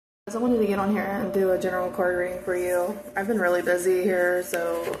I wanted to get on here and do a general card reading for you. I've been really busy here,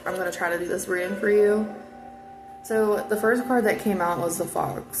 so I'm going to try to do this reading for you. So the first card that came out was the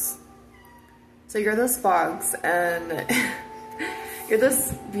Fox. So you're this fox, and you're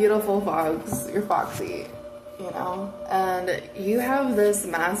this beautiful fox. You're foxy, you know? And you have this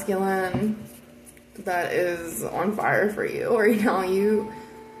masculine that is on fire for you, or, you know,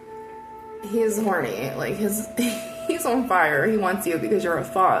 he's horny. Like, he's on fire. He wants you because you're a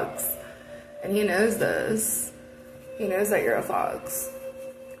fox. And he knows this. He knows that you're a fox.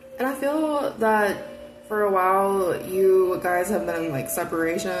 And I feel that for a while, you guys have been in, like,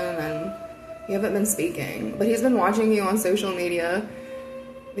 separation and you haven't been speaking. But he's been watching you on social media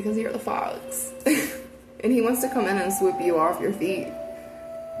because you're the fox. And he wants to come in and swoop you off your feet.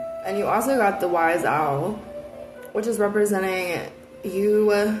 And you also got the wise owl, which is representing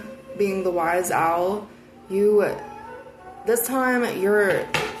you being the wise owl. This time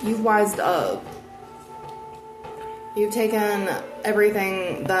you've wised up. You've taken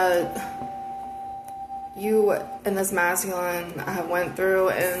everything that you and this masculine have went through,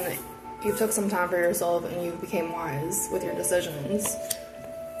 and you took some time for yourself and you became wise with your decisions.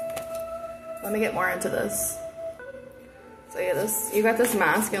 Let me get more into this. So yeah, you got this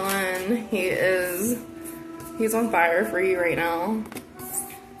masculine. He's on fire for you right now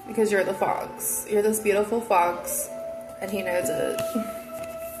because you're the fox. You're this beautiful fox, and he knows it.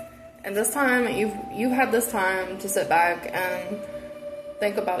 And this time, you've had this time to sit back and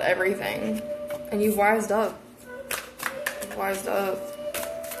think about everything. And you've wised up. You've wised up.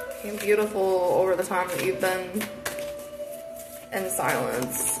 You're beautiful over the time that you've been in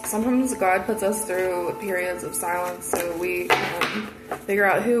silence. Sometimes God puts us through periods of silence so we can figure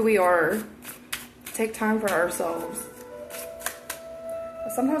out who we are. Take time for ourselves.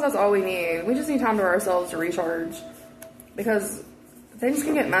 Sometimes that's all we need. We just need time to ourselves to recharge. Because things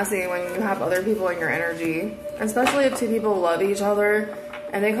can get messy when you have other people in your energy. Especially if two people love each other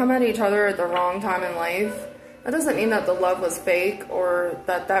and they come at each other at the wrong time in life. That doesn't mean that the love was fake or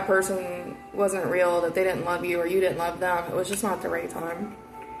that that person wasn't real, that they didn't love you or you didn't love them. It was just not the right time.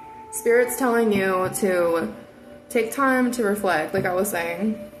 Spirit's telling you to take time to reflect, like I was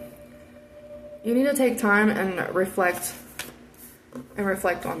saying. You need to take time and reflect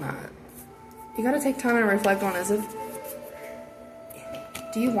on that. You gotta take time and reflect on as if,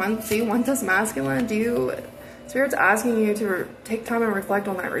 do you want this masculine? Spirit's asking you to take time and reflect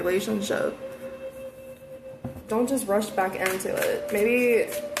on that relationship. Don't just rush back into it. Maybe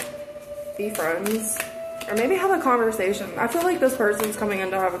be friends, or maybe have a conversation. I feel like this person's coming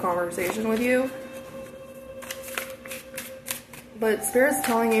in to have a conversation with you. But Spirit's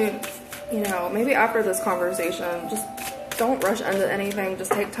telling you, you know, maybe after this conversation, just don't rush into anything.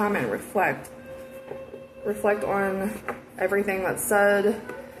 Just take time and reflect. Reflect on everything that's said.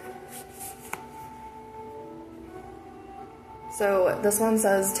 So this one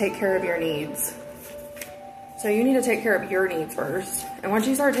says, take care of your needs. So you need to take care of your needs first. And once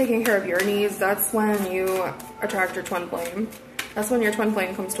you start taking care of your needs, that's when you attract your twin flame. That's when your twin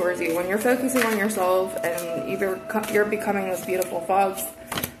flame comes towards you. When you're focusing on yourself and you're becoming this beautiful fox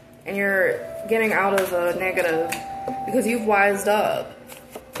and you're getting out of the negative because you've wised up.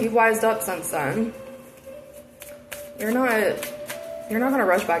 You've wised up since then. You're not going to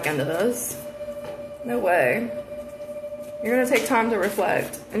rush back into this. No way. You're going to take time to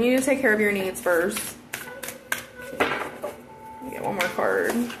reflect. And you need to take care of your needs first. Get one more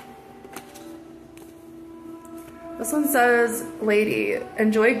card. This one says, lady,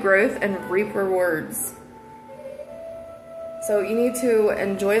 enjoy growth and reap rewards. So you need to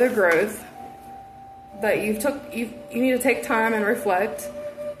enjoy the growth that you need to take time and reflect,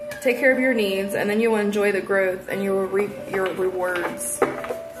 take care of your needs, and then you will enjoy the growth and you will reap your rewards.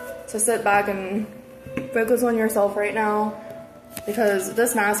 So sit back and focus on yourself right now, because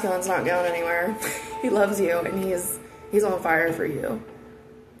this masculine's not going anywhere. He loves you and he's on fire for you.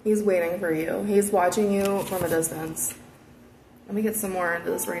 He's waiting for you. He's watching you from a distance. Let me get some more into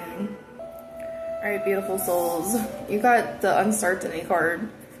this reading. Alright, beautiful souls. You got the uncertainty card.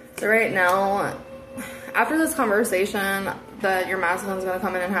 So right now, after this conversation that your masculine's gonna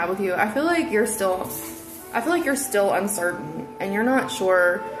come in and have with you, I feel like you're still uncertain and you're not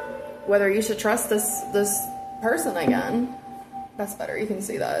sure whether you should trust this person again. That's better, you can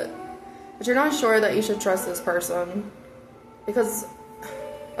see that. But you're not sure that you should trust this person because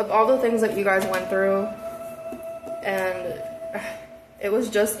of all the things that you guys went through, and it was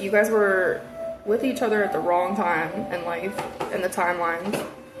just, you guys were with each other at the wrong time in life, in the timeline.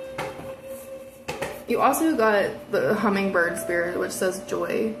 You also got the hummingbird spirit, which says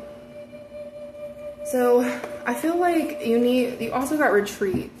joy. So I feel like you also got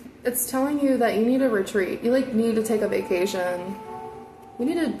retreat. It's telling you that you need to retreat. You like need to take a vacation. You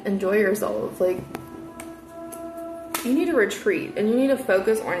need to enjoy yourself. Like, you need to retreat and you need to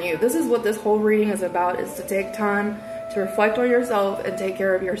focus on you. This is what this whole reading is about, is to take time to reflect on yourself and take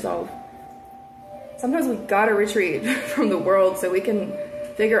care of yourself. Sometimes we gotta retreat from the world so we can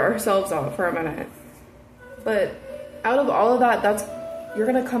figure ourselves out for a minute. But out of all of that, you're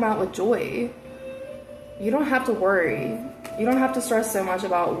gonna come out with joy. You don't have to worry. You don't have to stress so much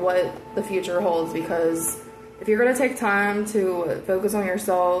about what the future holds, because if you're gonna take time to focus on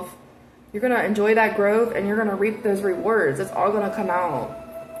yourself, you're gonna enjoy that growth and you're gonna reap those rewards. It's all gonna come out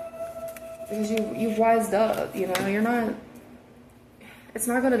because you've wised up. You know, you're not. It's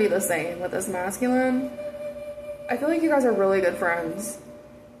not gonna be the same with this masculine. I feel like you guys are really good friends,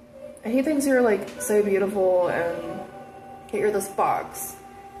 and he thinks you're like so beautiful and that you're this box,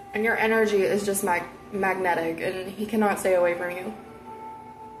 and your energy is just magnetic, and he cannot stay away from you.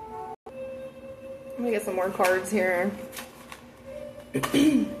 I'm gonna get some more cards here.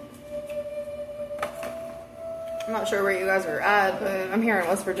 I'm not sure where you guys are at, but I'm here in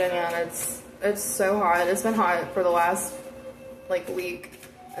West Virginia, and it's so hot. It's been hot for the last like week,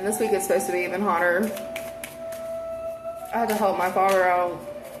 and this week it's supposed to be even hotter. I had to help my father out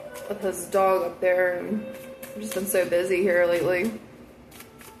with his dog up there, and I've just been so busy here lately.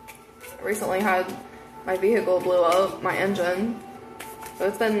 I recently had my vehicle blew up, my engine. So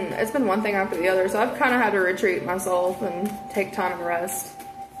it's been one thing after the other. So I've kind of had to retreat myself and take time and rest,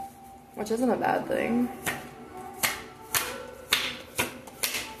 which isn't a bad thing.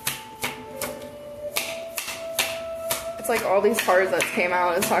 It's like all these cards that came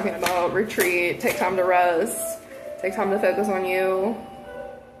out is talking about retreat, take time to rest, take time to focus on you.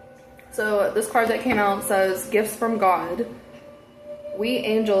 So this card that came out says, gifts from God. We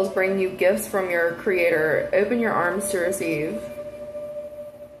angels bring you gifts from your creator. Open your arms to receive.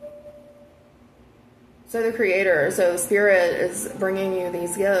 So the creator, so the spirit is bringing you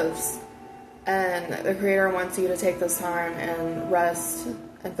these gifts, and the creator wants you to take this time and rest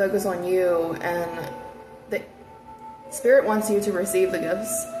and focus on you, and the spirit wants you to receive the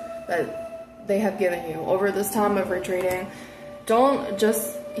gifts that they have given you over this time of retreating. Don't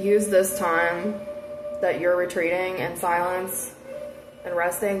just use this time that you're retreating in silence and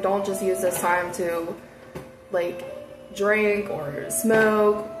resting. Don't just use this time to like drink or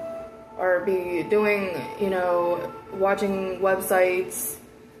smoke or be doing, you know, watching websites.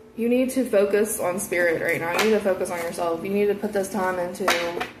 You need to focus on spirit right now. You need to focus on yourself. You need to put this time into,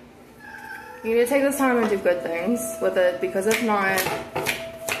 you need to take this time and do good things with it, because if not,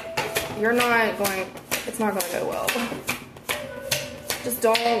 it's not going to go well. Just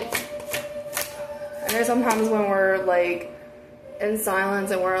don't. I know sometimes when we're like in silence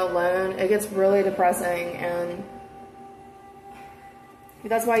and we're alone, it gets really depressing, and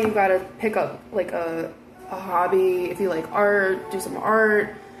that's why you gotta pick up like a hobby. If you like art, do some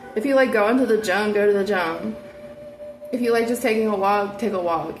art. If you like going to the gym, go to the gym. If you like just taking a walk, take a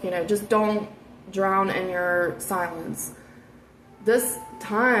walk. You know, just don't drown in your silence. This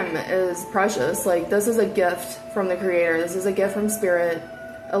time is precious. Like, this is a gift from the creator. This is a gift from spirit,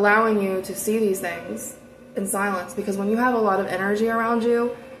 allowing you to see these things in silence, because when you have a lot of energy around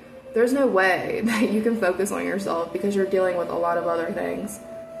you, there's no way that you can focus on yourself because you're dealing with a lot of other things.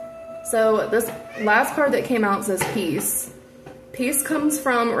 So this last card that came out says peace. Peace comes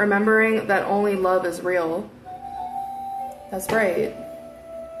from remembering that only love is real. That's right.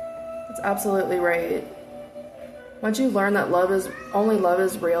 That's absolutely right. Once you learn that only love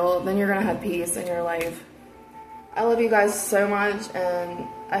is real, then you're gonna have peace in your life. I love you guys so much, and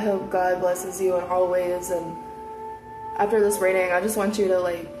I hope God blesses you in all ways. And after this reading, I just want you to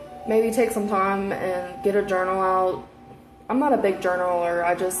like maybe take some time and get a journal out. I'm not a big journaler.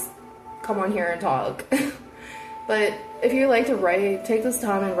 I just come on here and talk. But if you like to write, take this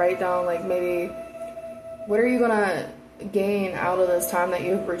time and write down like maybe what are you gonna gain out of this time that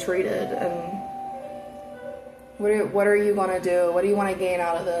you've retreated, and what are you gonna do? What do you want to gain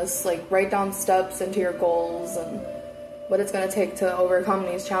out of this? Like, write down steps into your goals and what it's gonna take to overcome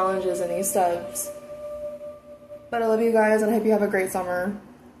these challenges and these steps. But I love you guys, and I hope you have a great summer.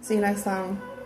 See you next time.